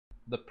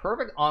The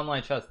perfect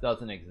online chess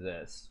doesn't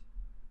exist.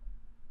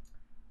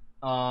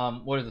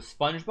 What is it,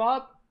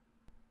 SpongeBob?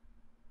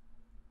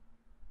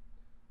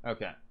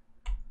 Okay.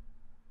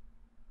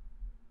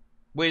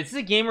 Wait, is this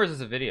a game or is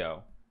this a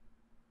video?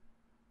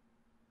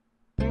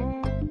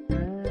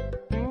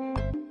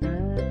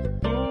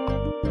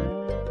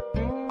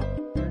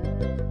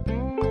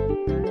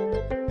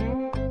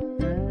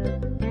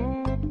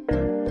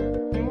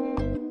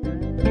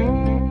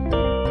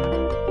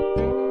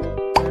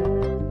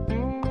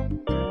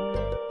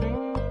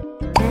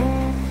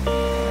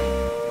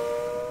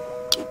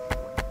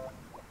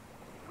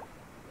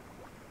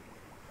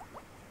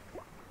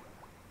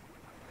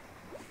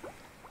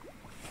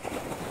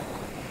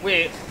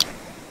 Wait,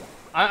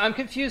 I'm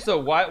confused though.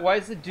 Why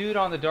is the dude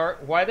on the dark?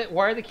 Why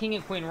are the king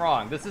and queen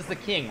wrong? This is the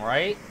king,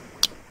 right?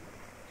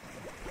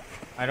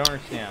 I don't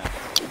understand.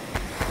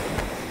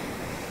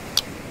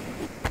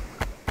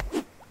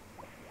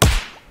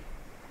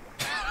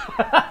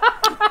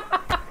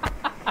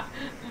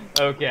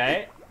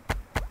 Okay.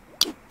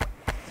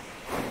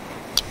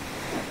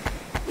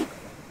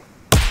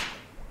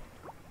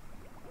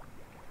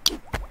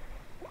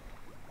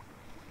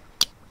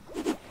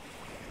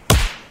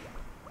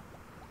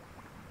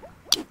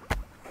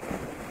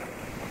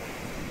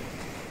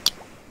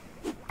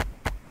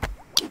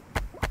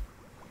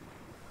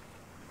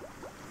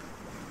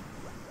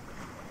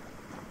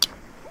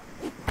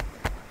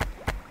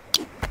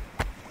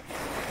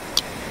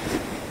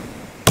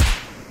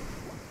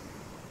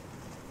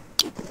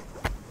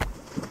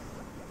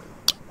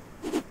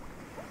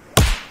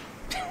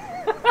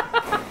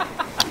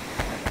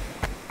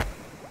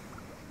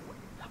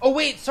 Oh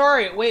wait,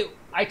 sorry, wait,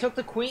 I took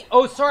the queen.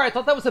 Oh, sorry, I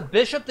thought that was a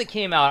bishop that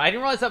came out. I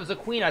didn't realize that was a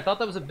queen. I thought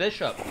that was a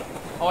bishop.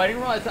 Oh, I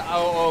didn't realize that.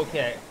 Oh,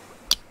 okay.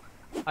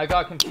 I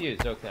got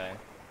confused, okay.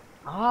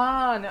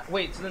 Ah, no,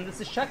 wait, so then this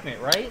is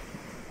checkmate, right?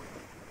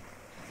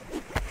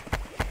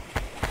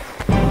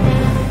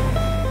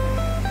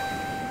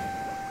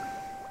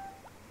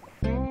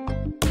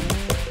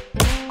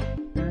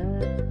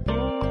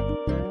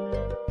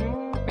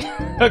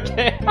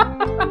 Okay.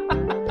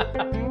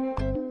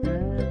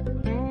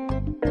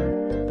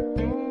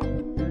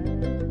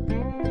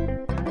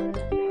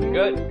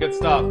 Good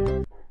stuff.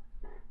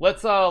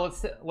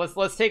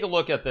 Let's take a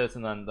look at this,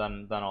 and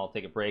then I'll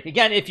take a break.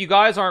 Again, if you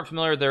guys aren't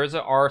familiar, there is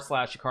a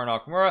r/Hikaru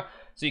Nakamura,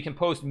 so you can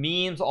post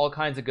memes, all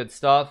kinds of good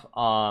stuff.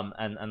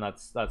 And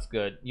that's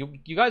good.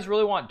 You guys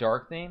really want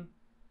dark theme?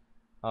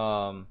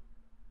 I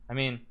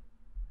mean,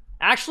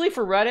 actually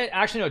for Reddit,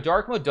 actually no,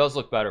 dark mode does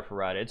look better for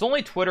Reddit. It's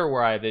only Twitter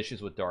where I have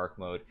issues with dark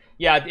mode.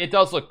 Yeah, it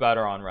does look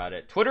better on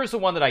Reddit. Twitter's the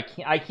one that I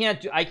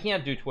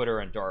can't do Twitter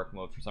in dark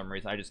mode for some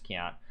reason. I just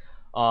can't.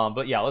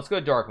 But yeah, let's go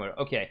to dark mode.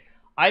 Okay,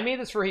 I made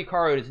this for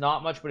Hikaru. It is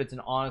not much, but it's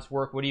an honest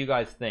work. What do you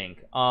guys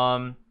think?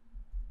 1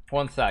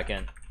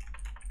 second.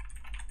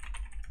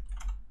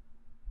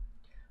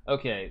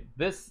 Okay,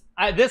 this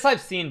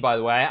I've seen, by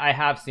the way. I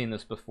have seen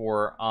this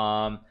before.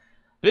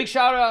 Big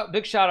shout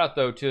out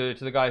though to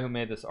the guy who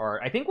made this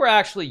art. I think we're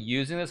actually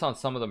using this on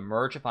some of the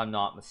merch, if I'm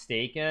not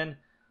mistaken.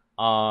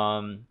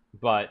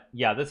 But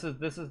yeah, this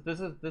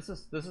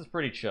is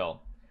pretty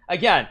chill.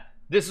 Again,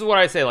 this is what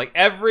I say, like,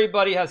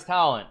 everybody has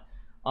talent.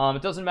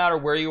 It doesn't matter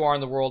where you are in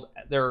the world,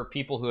 there are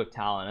people who have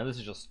talent, and this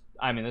is just,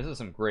 I mean, this is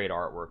some great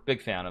artwork.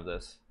 Big fan of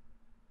this.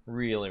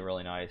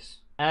 Really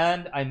nice.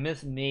 And I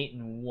missed mate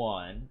in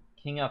 1.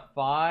 King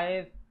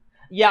f5.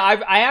 Yeah,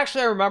 I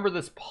actually remember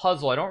this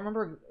puzzle. I don't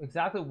remember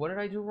exactly what did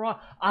I do wrong.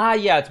 Ah,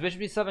 yeah, it's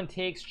bishop b7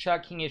 takes,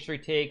 check, king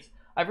h3 takes.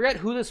 I forget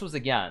who this was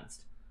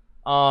against.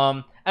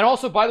 And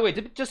also, by the way,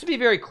 just to be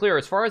very clear,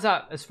 as far as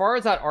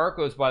that art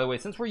goes, by the way,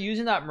 since we're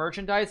using that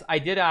merchandise, I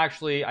did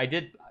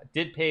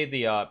pay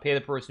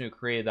the person who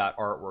created that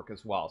artwork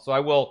as well. So I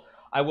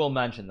will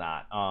mention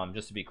that,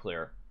 just to be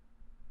clear.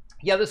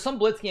 Yeah, there's some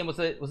blitz game. Was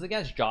it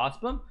against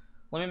Jospim?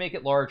 Let me make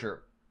it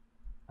larger.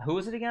 Who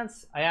was it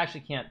against? I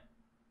actually can't.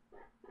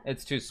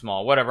 It's too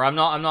small. Whatever. I'm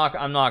not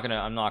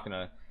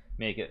gonna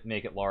make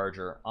it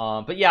larger.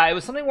 But yeah, it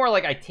was something where,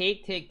 like, I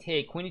take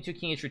queen e2,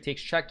 king h3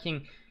 takes, check,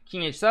 king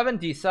h7,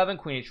 d7,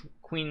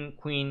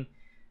 queen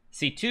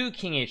c2,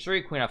 king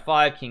h3, queen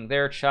f5, king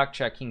there, check,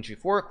 king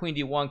g4, queen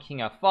d1, king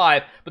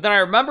f5. But then I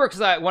remember,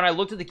 because when I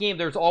looked at the game,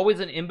 there's always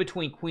an in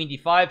between queen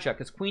d5 check.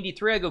 Because queen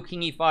d3, I go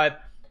king e5,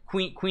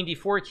 queen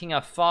d4, king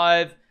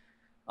f5.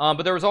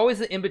 But there was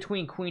always an in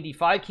between queen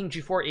d5, king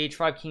g4,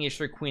 h5, king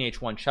h3, queen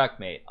h1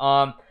 checkmate.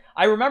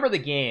 I remember the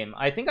game.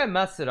 I think I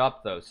messed it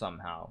up though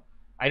somehow.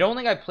 I don't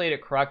think I played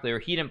it correctly, or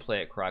he didn't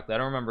play it correctly. I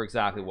don't remember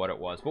exactly what it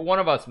was, but one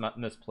of us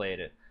misplayed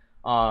it.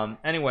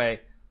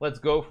 Anyway, let's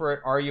go for it.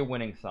 Are you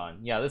winning, son?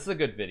 Yeah, this is a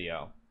good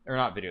video. Or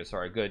not video,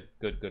 sorry. Good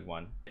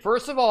one.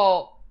 First of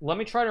all, let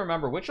me try to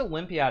remember, which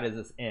Olympiad is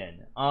this in?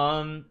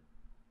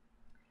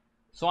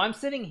 So I'm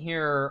sitting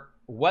here,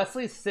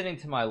 Wesley's sitting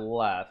to my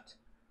left.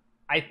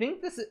 I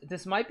think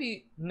this might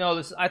be, no,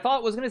 this, I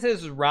thought, was gonna say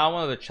this was round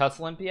 1 of the chess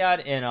Olympiad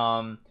in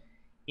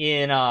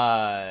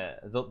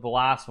the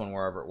last one,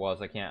 wherever it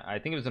was. I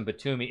think it was in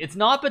Batumi. It's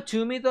not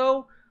Batumi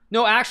though.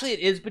 No, actually,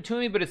 it is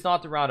Batumi, but it's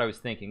not the round I was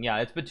thinking. Yeah,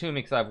 it's Batumi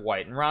because I have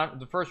white. And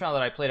the first round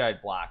that I played, I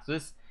had black. So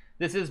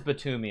this is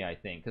Batumi, I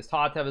think, because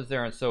Tatev is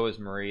there, and so is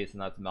Maurice,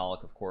 and that's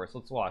Melik, of course.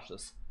 Let's watch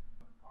this.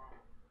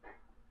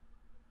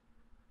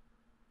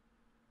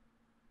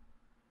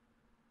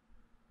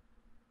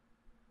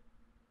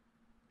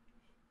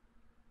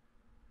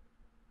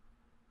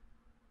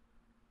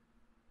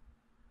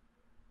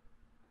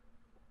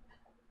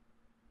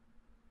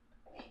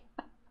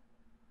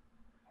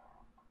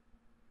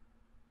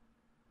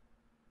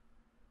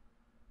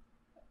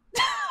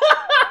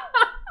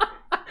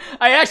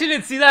 I actually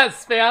didn't see that.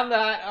 Spam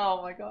that.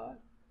 Oh my god.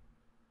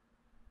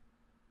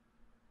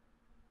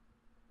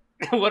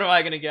 What am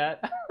I gonna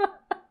get?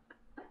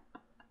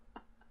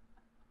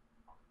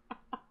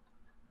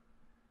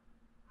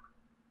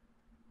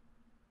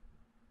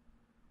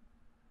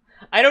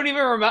 I don't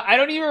even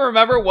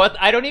remember what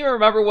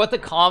the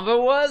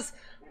combo was,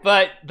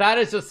 but that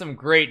is just some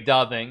great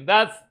dubbing.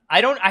 I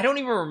don't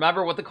even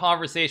remember what the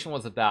conversation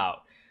was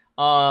about.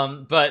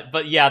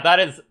 But yeah, that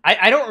is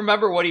I don't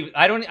remember what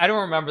I don't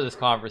remember this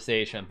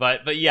conversation,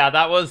 but yeah,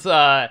 that was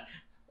that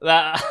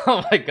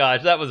oh my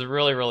gosh, that was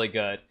really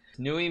good.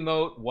 New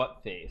emote,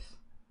 what face?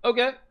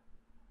 Okay.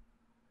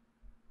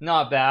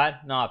 Not bad.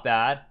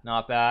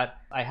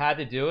 I had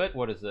to do it.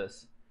 What is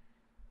this?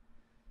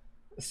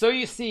 So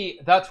you see,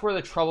 that's where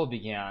the trouble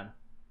began.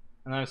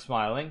 And I'm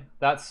smiling.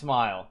 That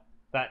smile.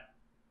 That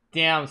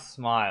damn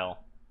smile.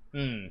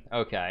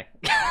 Okay.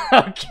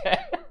 Okay.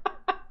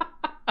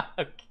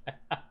 Okay.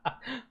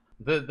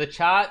 The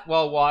chat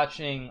while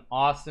watching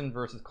Austin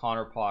versus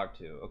Connor Pog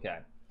 2. Okay.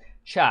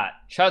 Chat.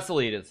 Chess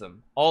elitism.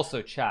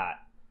 Also chat.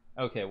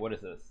 Okay, what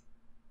is this?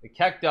 The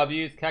Keck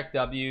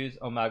W's,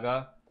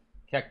 Omega.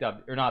 Keck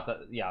W, or not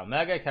the, yeah,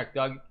 Omega, Keck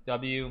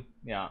W,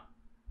 yeah.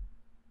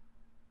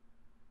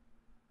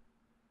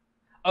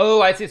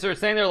 Oh, I see. So they're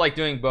saying they're like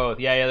doing both.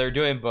 Yeah, they're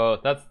doing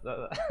both. That's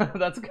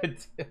that's good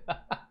too.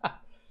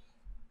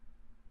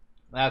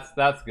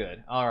 That's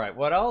good. All right,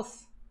 what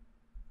else?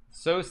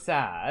 So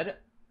sad.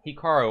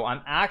 Hikaru,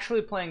 I'm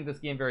actually playing this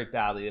game very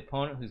badly. The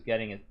opponent who's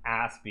getting his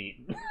ass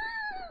beaten.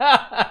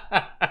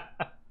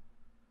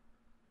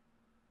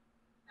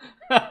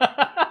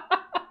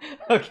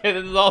 Okay,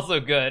 this is also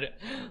good.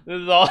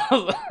 This is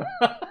also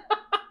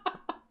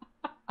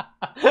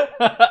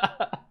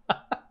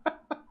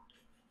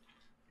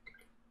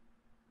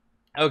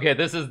okay,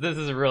 this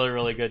is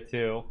really good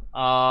too.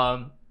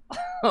 Oh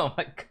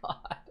my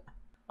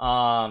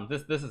god.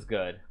 This is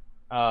good.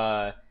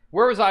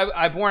 Where was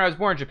I born? I was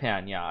born in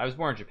Japan. Yeah, I was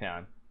born in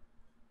Japan.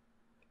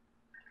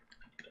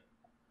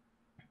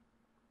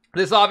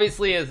 This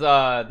obviously is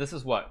this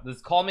is what? This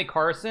is Call Me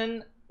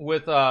Carson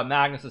with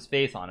Magnus's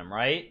face on him,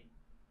 right?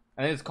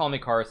 I think it's Call Me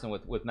Carson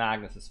with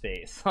Magnus's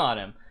face on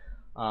him.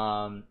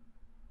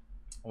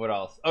 What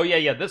else? Oh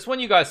yeah, this one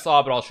you guys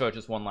saw, but I'll show it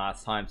just one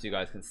last time so you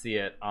guys can see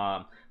it.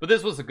 But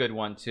this was a good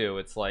one too.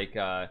 It's like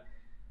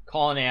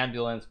call an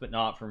ambulance, but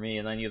not for me.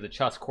 And then you have the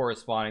chess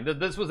corresponding.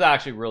 This was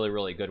actually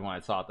really good when I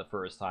saw it the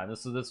first time.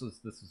 This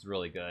was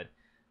really good.